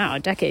 I don't know,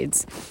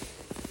 decades.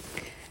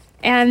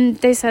 And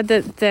they said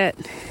that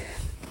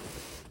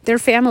their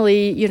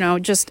family,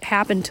 just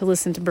happened to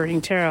listen to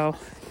Burning Tarot.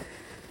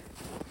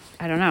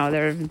 I don't know,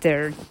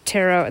 their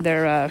tarot,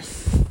 their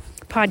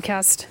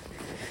podcast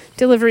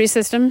delivery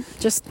system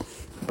just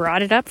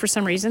brought it up for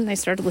some reason. They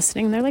started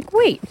listening and they're like,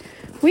 wait,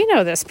 we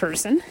know this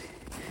person.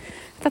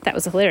 I thought that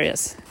was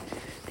hilarious.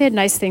 they had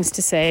nice things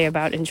to say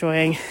about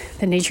enjoying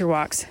the nature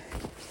walks.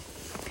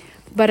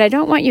 But I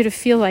don't want you to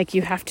feel like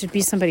you have to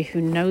be somebody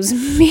who knows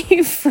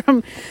me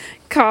from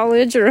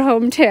college or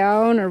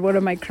hometown or one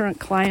of my current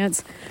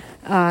clients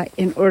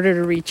in order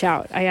to reach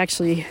out. I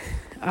actually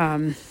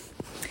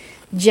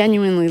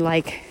genuinely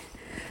like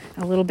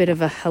a little bit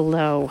of a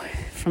hello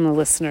from the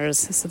listeners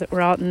so that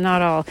we're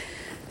not all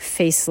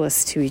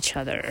faceless to each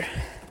other.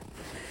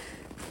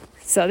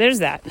 So there's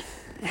that.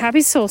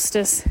 Happy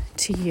solstice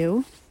to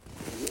you.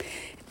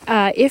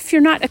 If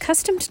you're not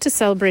accustomed to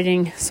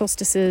celebrating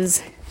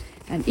solstices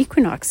and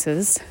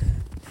equinoxes,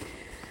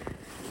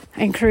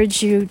 I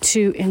encourage you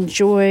to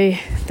enjoy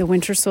the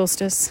winter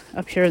solstice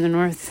up here in the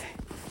north,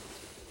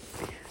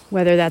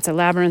 whether that's a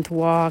labyrinth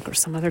walk or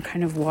some other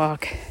kind of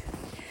walk.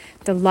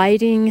 The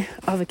lighting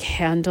of a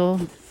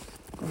candle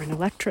or an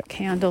electric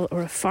candle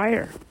or a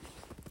fire.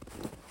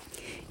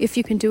 If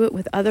you can do it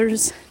with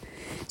others,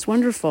 it's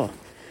wonderful.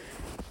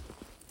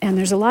 And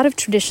there's a lot of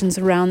traditions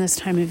around this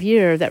time of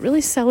year that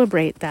really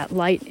celebrate that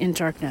light in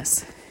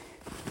darkness.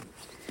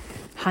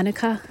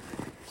 Hanukkah,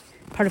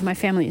 part of my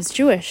family is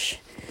Jewish.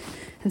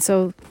 And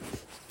so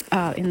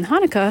in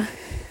Hanukkah,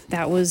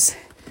 that was,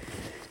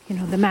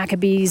 the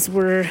Maccabees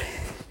were,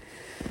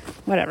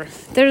 whatever.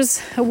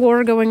 There's a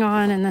war going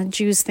on and the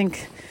Jews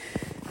think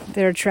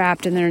they're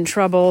trapped and they're in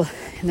trouble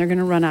and they're going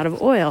to run out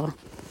of oil.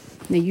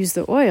 And they use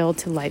the oil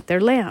to light their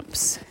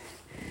lamps.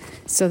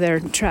 So they're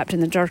trapped in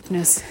the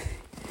darkness.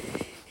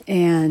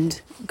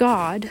 And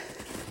God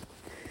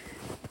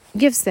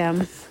gives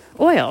them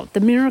oil. The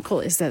miracle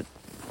is that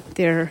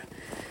their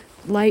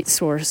light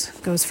source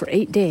goes for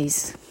 8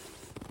 days.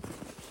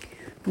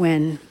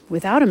 When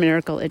without a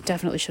miracle, it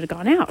definitely should have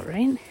gone out,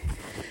 right?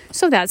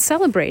 So that's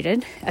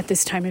celebrated at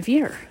this time of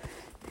year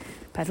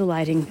by the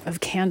lighting of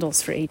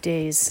candles for 8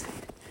 days.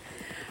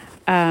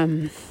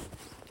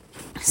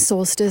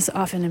 Solstice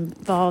often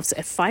involves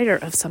a fire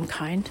of some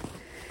kind.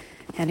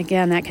 And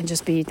again, that can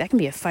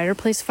be a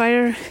fireplace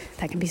fire.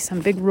 That can be some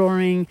big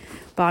roaring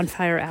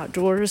bonfire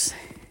outdoors.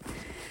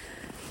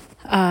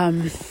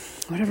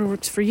 Whatever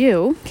works for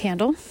you,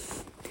 candle.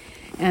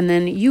 And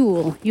then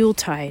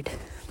Yuletide.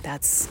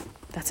 That's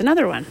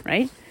another one,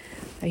 right?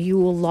 A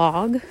Yule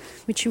log,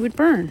 which you would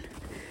burn.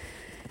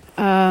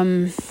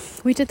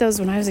 We did those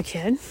when I was a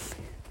kid.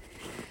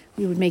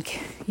 We would make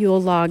Yule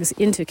logs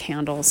into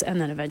candles and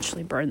then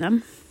eventually burn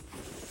them.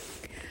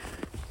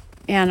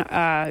 And,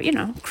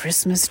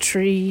 Christmas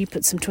tree,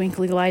 put some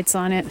twinkly lights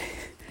on it.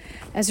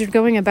 As you're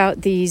going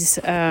about these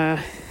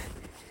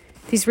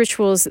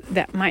rituals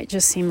that might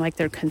just seem like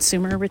they're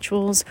consumer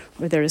rituals,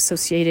 or they're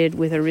associated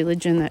with a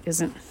religion that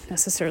isn't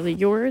necessarily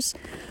yours,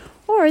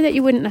 or that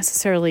you wouldn't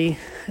necessarily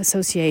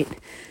associate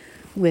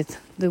with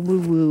the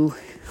woo-woo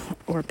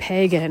or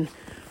pagan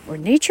or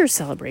nature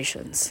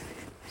celebrations.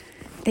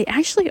 They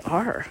actually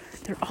are.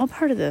 They're all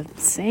part of the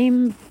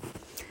same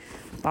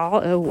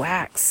ball of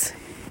wax.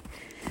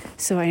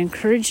 So I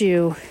encourage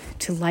you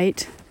to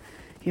light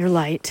your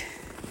light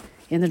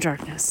in the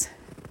darkness.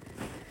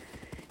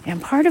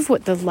 And part of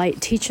what the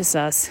light teaches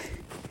us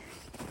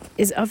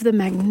is of the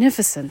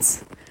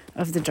magnificence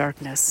of the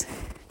darkness.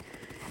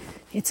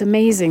 It's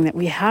amazing that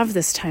we have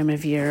this time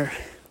of year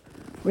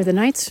where the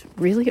nights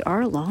really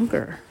are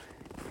longer.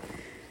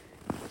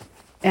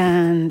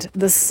 And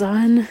the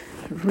sun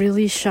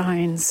really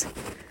shines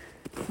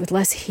with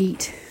less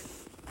heat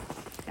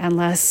and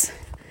less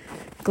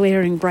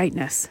glaring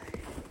brightness.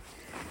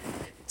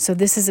 So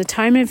this is a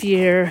time of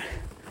year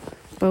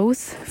both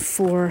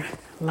for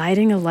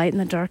lighting a light in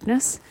the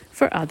darkness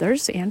for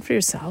others and for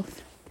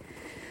yourself,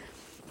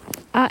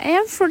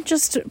 and for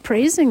just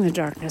praising the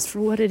darkness for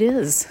what it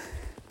is,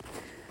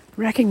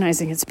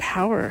 recognizing its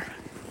power,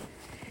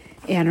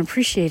 and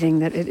appreciating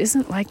that it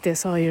isn't like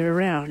this all year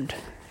round,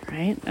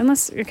 right?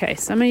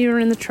 Some of you are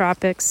in the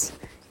tropics.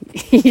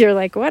 You're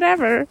like,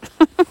 whatever.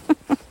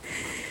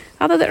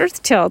 Although the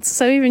earth tilts,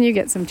 so even you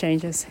get some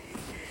changes.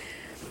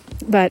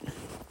 But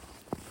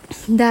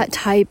that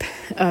type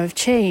of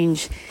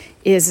change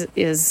is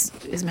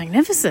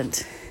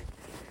magnificent,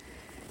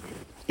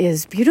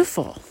 is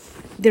beautiful.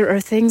 There are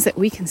things that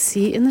we can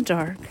see in the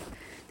dark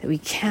that we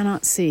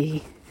cannot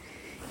see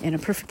in a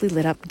perfectly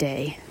lit up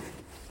day.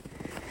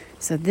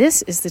 So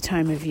this is the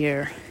time of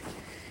year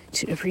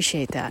to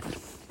appreciate that.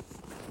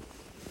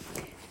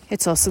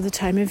 It's also the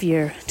time of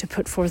year to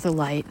put forth a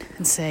light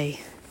and say,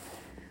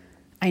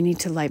 I need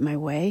to light my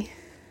way.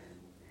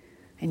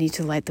 I need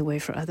to light the way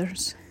for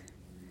others.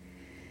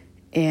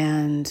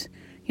 And,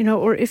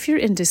 or if you're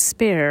in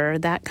despair,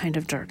 that kind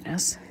of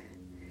darkness,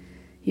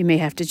 you may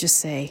have to just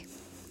say,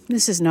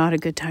 this is not a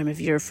good time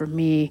of year for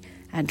me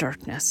and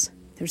darkness.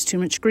 There's too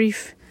much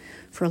grief.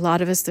 For a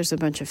lot of us, there's a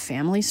bunch of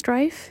family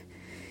strife,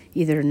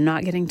 either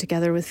not getting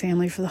together with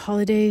family for the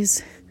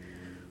holidays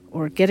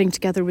or getting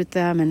together with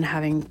them and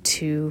having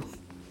to,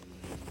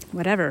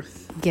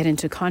 get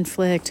into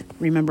conflict,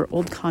 remember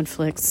old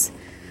conflicts,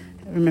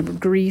 remember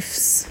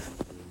griefs,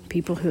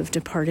 people who have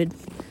departed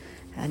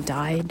and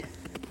died.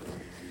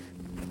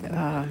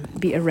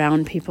 Be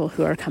around people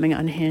who are coming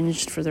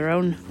unhinged for their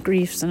own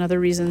griefs and other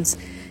reasons.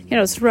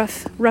 it's a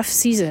rough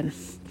season.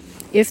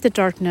 If the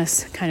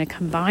darkness kind of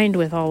combined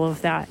with all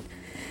of that,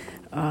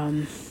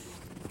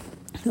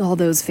 all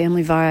those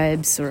family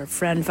vibes or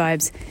friend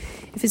vibes,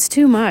 if it's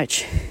too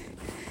much,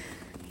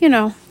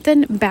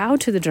 then bow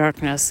to the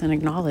darkness and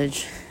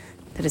acknowledge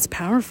that it's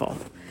powerful.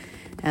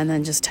 And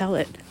then just tell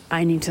it,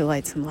 I need to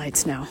light some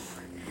lights now.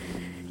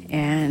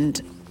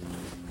 And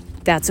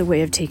that's a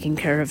way of taking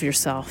care of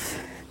yourself.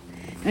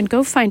 And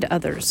go find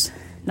others,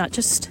 not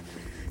just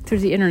through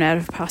the internet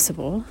if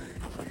possible.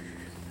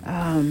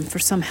 For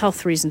some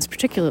health reasons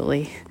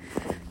particularly,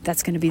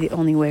 that's going to be the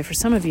only way for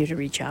some of you to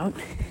reach out.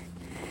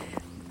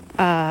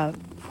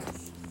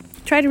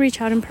 Try to reach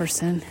out in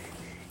person.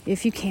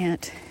 If you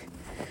can't,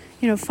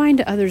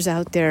 find others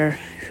out there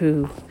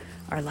who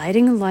are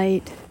lighting a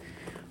light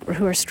or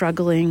who are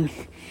struggling.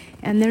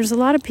 And there's a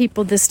lot of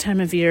people this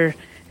time of year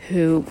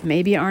who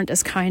maybe aren't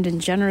as kind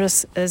and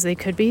generous as they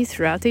could be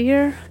throughout the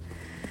year,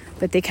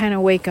 but they kind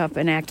of wake up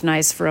and act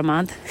nice for a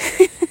month.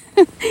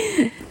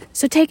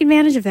 So take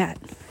advantage of that.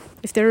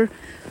 If they're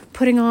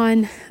putting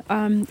on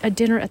a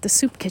dinner at the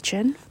soup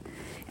kitchen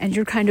and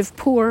you're kind of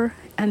poor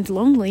and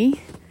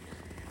lonely,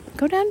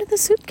 go down to the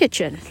soup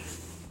kitchen.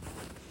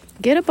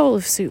 Get a bowl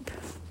of soup.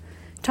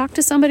 Talk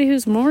to somebody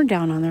who's more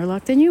down on their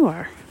luck than you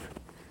are.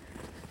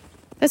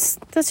 That's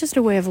just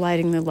a way of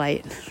lighting the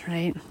light,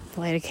 right?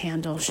 Light a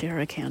candle, share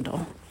a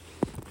candle.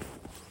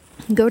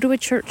 Go to a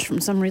church from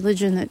some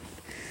religion that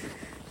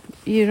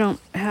you don't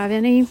have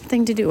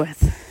anything to do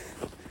with.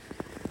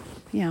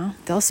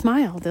 They'll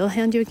smile. They'll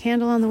hand you a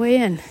candle on the way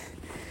in.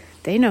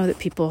 They know that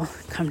people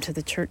come to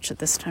the church at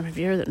this time of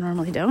year that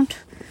normally don't.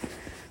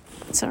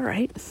 It's all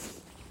right.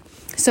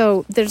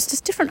 So there's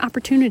just different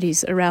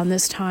opportunities around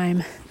this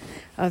time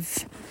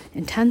of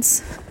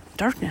intense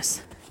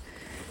darkness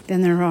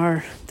than there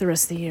are the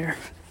rest of the year.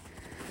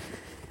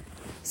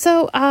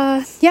 So,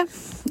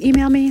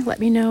 email me. Let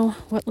me know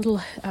what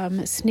little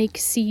snake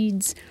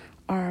seeds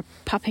are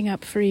popping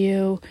up for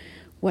you,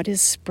 what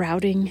is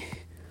sprouting,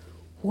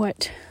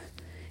 what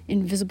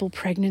invisible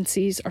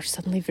pregnancies are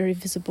suddenly very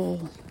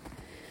visible,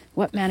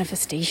 what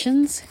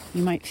manifestations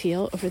you might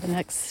feel over the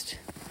next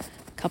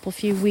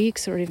few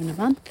weeks or even a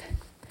month.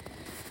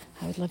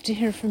 I would love to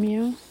hear from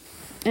you.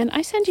 And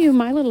I send you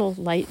my little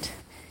light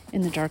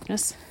in the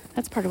darkness.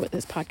 That's part of what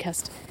this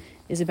podcast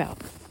is about.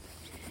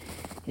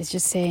 It's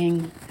just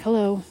saying,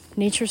 hello,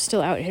 nature's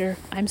still out here.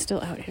 I'm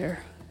still out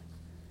here.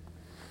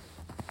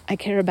 I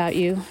care about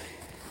you.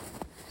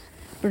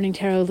 Burning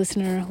Tarot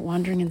listener,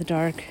 wandering in the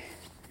dark.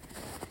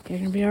 You're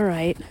going to be all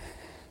right.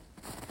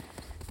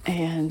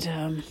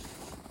 And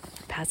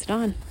pass it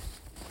on.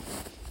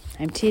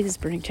 I'm T, this is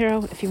Burning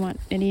Tarot. If you want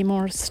any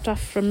more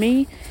stuff from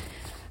me,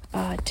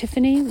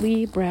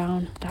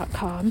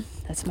 TiffanyLeeBrown.com.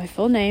 That's my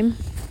full name,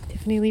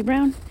 Tiffany Lee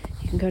Brown.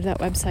 You can go to that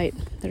website.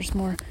 There's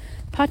more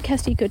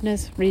podcasty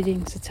goodness,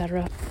 readings,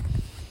 etc.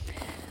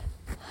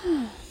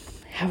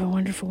 Have a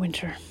wonderful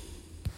winter.